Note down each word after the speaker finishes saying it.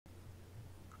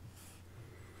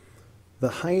The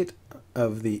height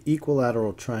of the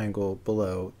equilateral triangle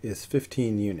below is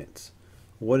 15 units.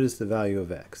 What is the value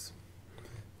of x?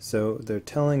 So they're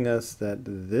telling us that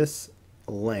this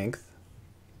length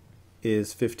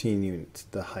is 15 units,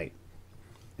 the height,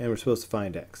 and we're supposed to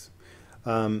find x.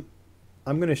 I'm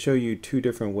going to show you two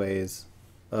different ways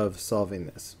of solving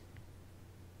this.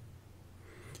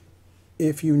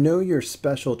 If you know your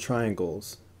special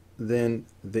triangles, then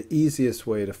the easiest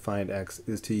way to find x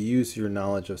is to use your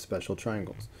knowledge of special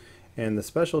triangles. And the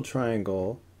special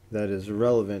triangle that is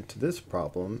relevant to this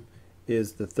problem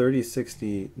is the 30,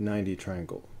 60, 90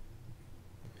 triangle.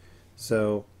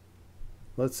 So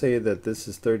let's say that this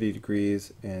is 30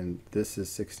 degrees and this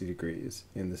is 60 degrees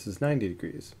and this is 90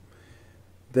 degrees.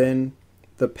 Then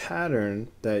the pattern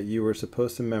that you were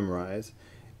supposed to memorize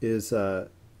is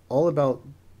all about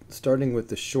starting with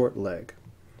the short leg.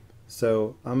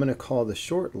 So I'm going to call the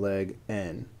short leg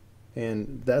n,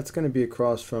 and that's going to be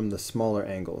across from the smaller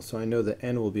angle. So I know that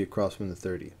n will be across from the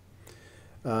 30.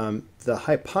 The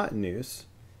hypotenuse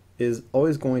is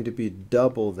always going to be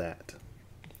double that.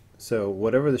 So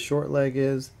whatever the short leg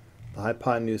is, the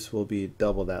hypotenuse will be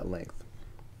double that length.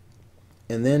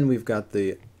 And then we've got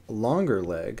the longer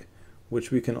leg,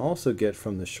 which we can also get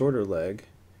from the shorter leg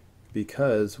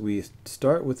because we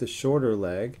start with the shorter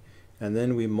leg and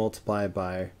then we multiply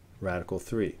by radical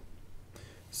 3.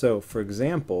 So for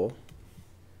example,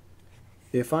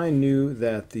 if I knew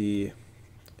that the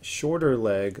shorter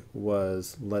leg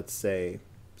was, let's say,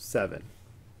 7,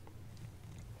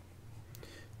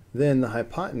 then the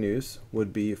hypotenuse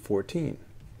would be 14,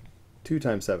 2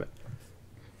 times 7.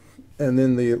 And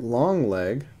then the long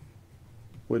leg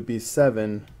would be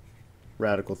 7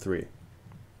 radical 3.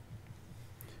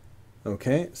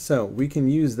 Okay, so we can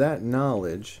use that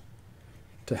knowledge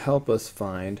to help us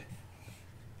find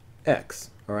x.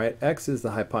 All right, x is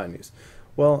the hypotenuse.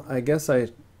 Well, I guess I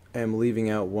am leaving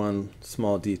out one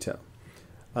small detail.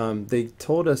 They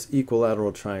told us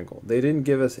equilateral triangle. They didn't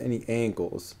give us any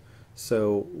angles.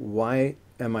 So why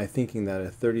am I thinking that a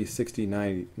 30, 60,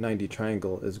 90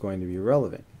 triangle is going to be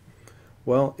relevant?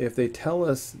 Well, if they tell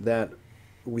us that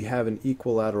we have an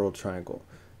equilateral triangle,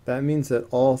 that means that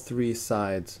all three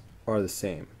sides are the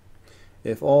same.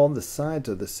 If all the sides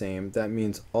are the same, that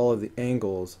means all of the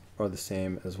angles are the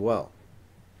same as well.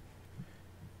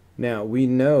 Now, we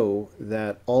know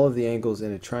that all of the angles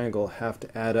in a triangle have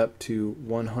to add up to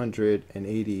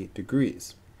 180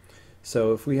 degrees.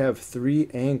 So if we have three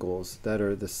angles that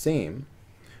are the same,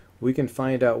 we can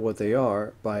find out what they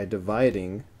are by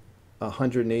dividing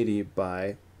 180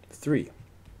 by 3.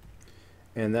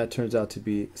 And that turns out to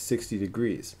be 60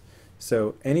 degrees.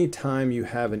 So anytime you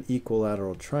have an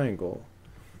equilateral triangle,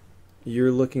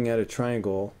 you're looking at a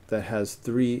triangle that has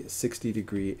three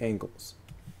 60-degree angles.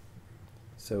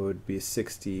 So it would be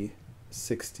 60,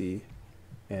 60,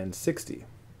 and 60.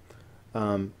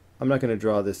 I'm not going to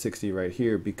draw this 60 right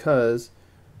here because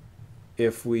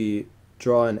if we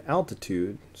draw an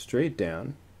altitude straight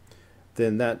down,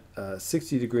 then that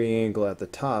 60-degree angle at the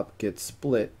top gets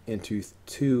split into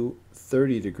two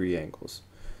 30-degree angles.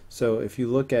 So if you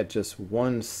look at just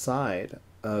one side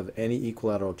of any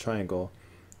equilateral triangle,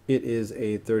 it is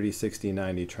a 30, 60,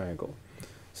 90 triangle.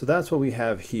 So that's what we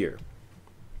have here.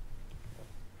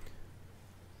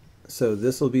 So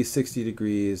this will be 60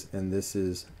 degrees and this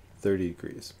is 30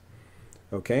 degrees.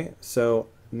 Okay, so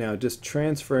now just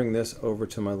transferring this over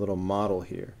to my little model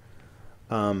here.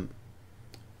 Now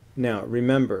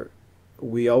remember,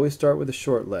 we always start with a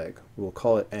short leg. We'll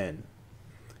call it n.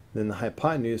 Then the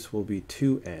hypotenuse will be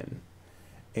 2n.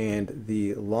 And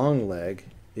the long leg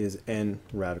is n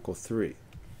radical 3.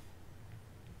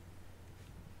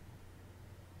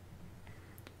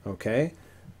 Okay,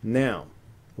 now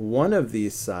one of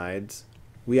these sides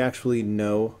we actually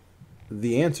know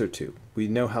the answer to. We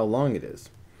know how long it is.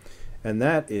 And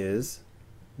that is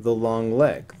the long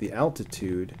leg. The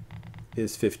altitude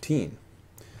is 15.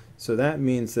 So that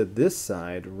means that this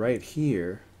side right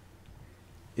here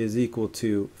is equal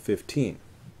to 15.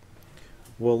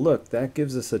 Well, look, that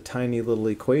gives us a tiny little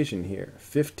equation here.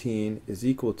 15 is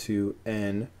equal to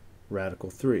n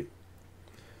radical 3.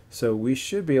 So we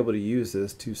should be able to use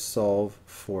this to solve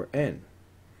for n.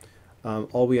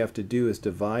 All we have to do is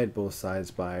divide both sides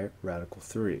by radical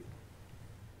 3.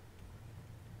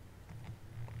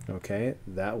 Okay,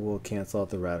 that will cancel out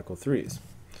the radical 3's.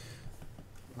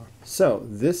 So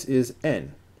this is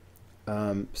n.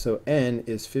 So n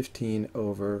is 15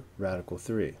 over radical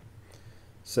 3.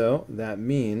 So that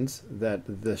means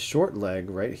that the short leg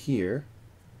right here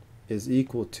is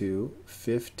equal to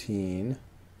 15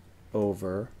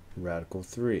 over radical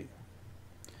 3.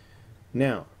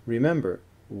 Now, remember,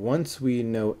 once we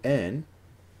know n,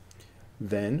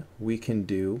 then we can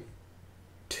do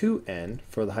 2n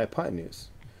for the hypotenuse.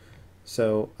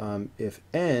 So if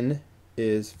n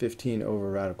is 15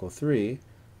 over radical 3,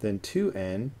 then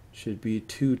 2n should be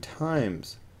 2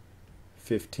 times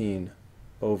 15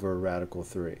 over radical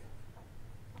 3.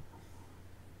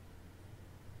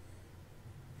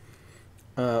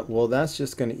 Well, that's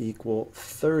just going to equal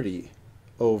 30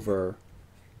 over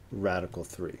radical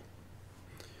 3.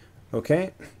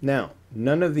 Okay, now,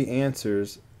 none of the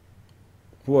answers,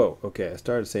 okay, I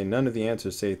started to say none of the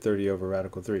answers say 30 over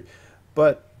radical 3,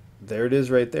 but there it is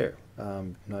right there.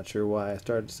 Not sure why I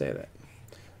started to say that.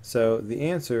 So the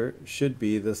answer should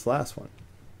be this last one.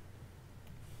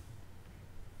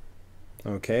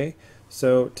 Okay,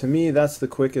 so to me, that's the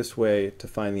quickest way to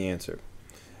find the answer.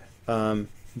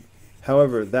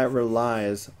 However, that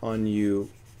relies on you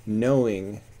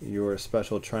knowing your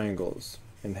special triangles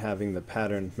and having the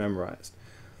pattern memorized.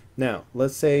 Now,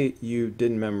 let's say you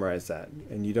didn't memorize that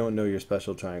and you don't know your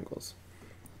special triangles.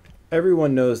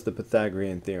 Everyone knows the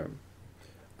Pythagorean Theorem.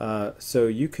 So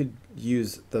you could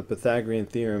use the Pythagorean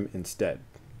Theorem instead.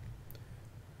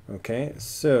 Okay,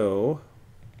 so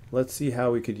let's see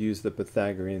how we could use the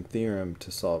Pythagorean Theorem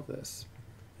to solve this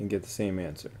and get the same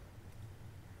answer.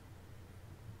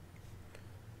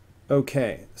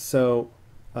 Okay, so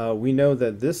we know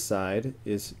that this side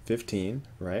is 15,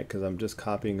 right? Because I'm just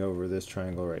copying over this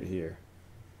triangle right here.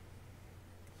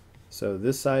 So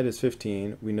this side is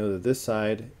 15. We know that this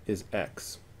side is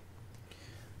x.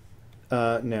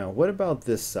 Now, what about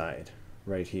this side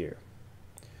right here?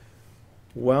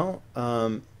 Well,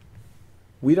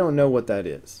 we don't know what that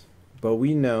is, but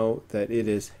we know that it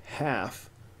is half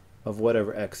of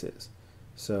whatever x is.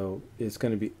 So it's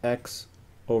going to be x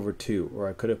over 2, or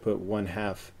I could have put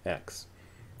 1/2 x.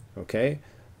 Okay?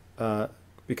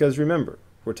 Because remember,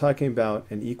 we're talking about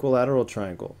an equilateral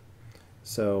triangle.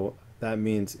 So that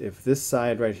means if this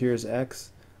side right here is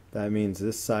x, that means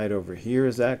this side over here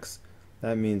is x.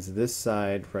 That means this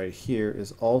side right here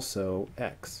is also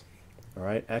x. All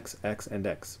right? X, x, and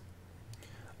x.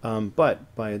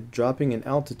 But by dropping an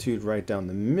altitude right down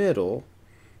the middle,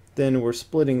 then we're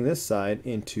splitting this side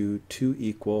into 2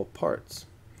 equal parts.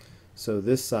 So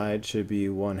this side should be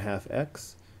 1/2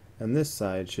 x, and this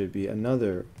side should be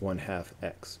another 1/2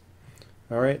 x.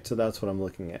 All right, so that's what I'm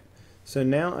looking at. So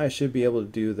now I should be able to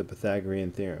do the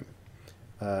Pythagorean Theorem.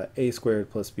 A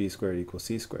squared plus b squared equals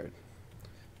c squared.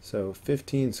 So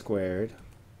 15 squared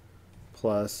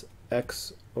plus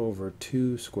x over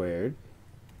 2 squared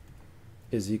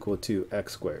is equal to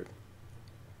x squared.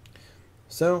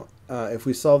 So if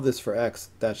we solve this for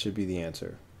x, that should be the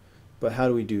answer. But how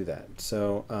do we do that?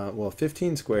 So, well,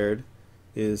 15 squared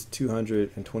is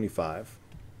 225.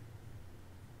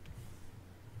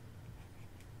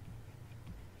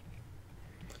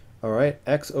 All right,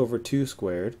 x over 2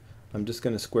 squared, I'm just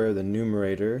going to square the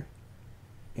numerator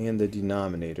and the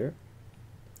denominator.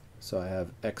 So I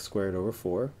have x squared over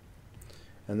 4,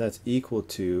 and that's equal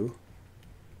to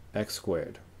x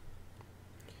squared.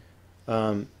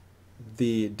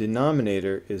 The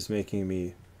denominator is making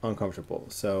me uncomfortable,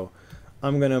 so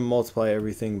I'm going to multiply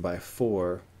everything by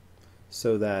 4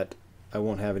 so that I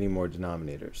won't have any more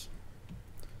denominators.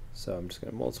 So I'm just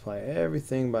going to multiply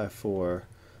everything by 4,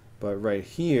 but right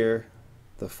here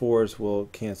the 4's will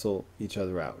cancel each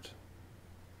other out.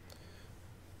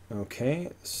 Okay,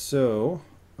 so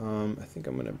I think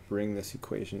I'm going to bring this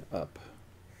equation up.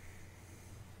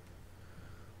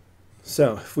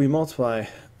 So if we multiply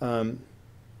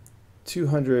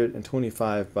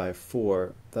 225 by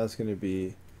 4, that's going to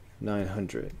be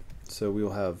 900. So we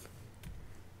will have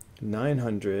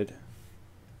 900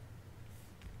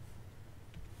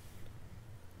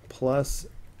 plus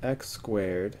x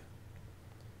squared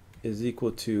is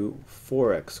equal to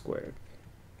 4x squared.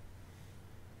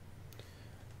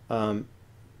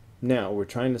 Now we're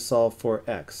trying to solve for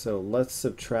x, so let's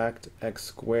subtract x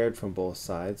squared from both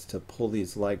sides to pull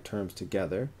these like terms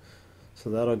together.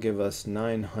 So that'll give us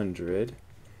 900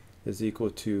 is equal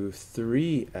to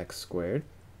 3x squared.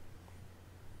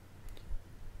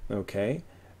 Okay,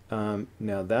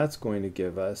 now that's going to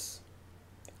give us,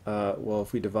 well,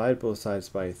 if we divide both sides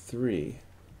by 3,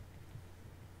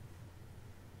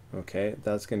 okay,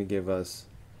 that's going to give us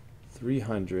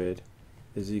 300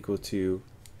 is equal to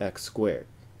x squared.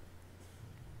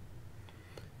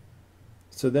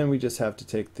 So then we just have to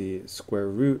take the square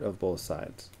root of both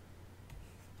sides.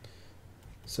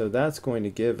 So that's going to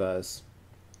give us,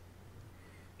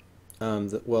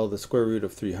 the square root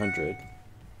of 300.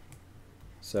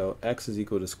 So x is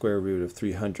equal to square root of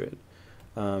 300.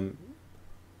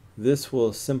 This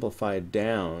will simplify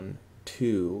down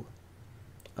to,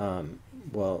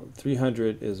 well,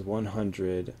 300 is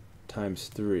 100 times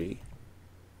 3.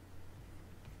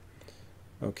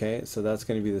 Okay, so that's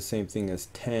going to be the same thing as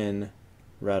 10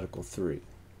 radical 3.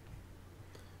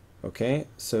 Okay,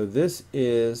 so this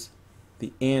is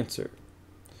the answer.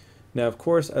 Now, of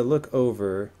course, I look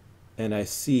over and I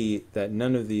see that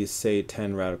none of these say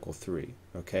 10 radical 3.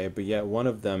 Okay, but yet one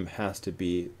of them has to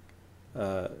be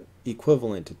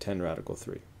equivalent to 10 radical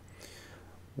 3.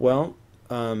 Well,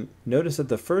 notice that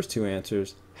the first two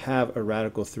answers have a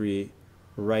radical 3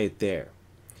 right there.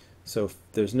 So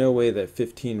there's no way that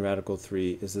 15 radical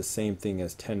 3 is the same thing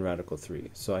as 10 radical 3,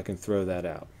 so I can throw that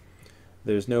out.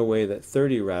 There's no way that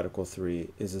 30 radical 3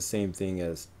 is the same thing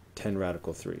as 10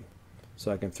 radical 3,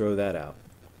 so I can throw that out.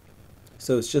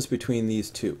 So it's just between these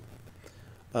two.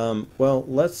 Well,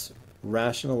 let's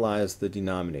rationalize the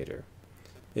denominator.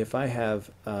 If I have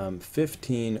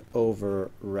 15 over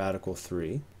radical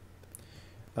 3,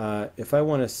 if I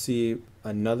want to see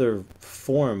another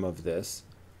form of this,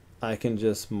 I can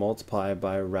just multiply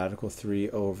by radical 3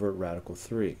 over radical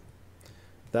 3.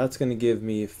 That's going to give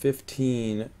me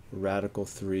 15 radical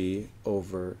 3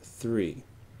 over 3.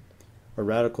 A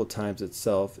radical times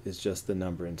itself is just the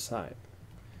number inside.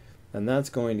 And that's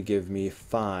going to give me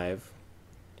 5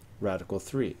 radical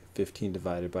 3. 15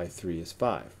 divided by 3 is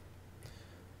 5.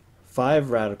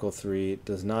 5 radical 3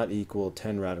 does not equal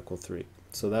 10 radical 3.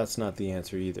 So that's not the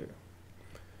answer either.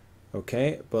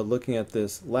 Okay, but looking at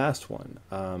this last one,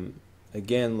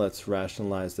 again, let's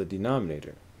rationalize the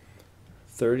denominator.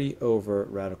 30 over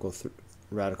radical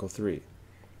 3.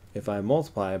 If I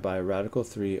multiply by radical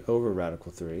 3 over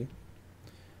radical 3,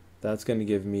 that's going to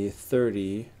give me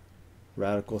 30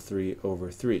 radical 3 over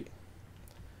 3.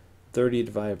 30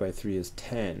 divided by 3 is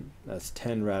 10. That's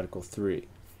 10 radical 3.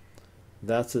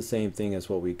 That's the same thing as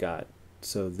what we got.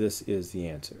 So this is the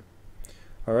answer.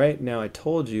 Alright, now I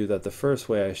told you that the first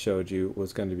way I showed you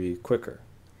was going to be quicker.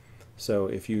 So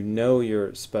if you know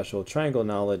your special triangle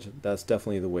knowledge, that's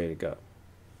definitely the way to go.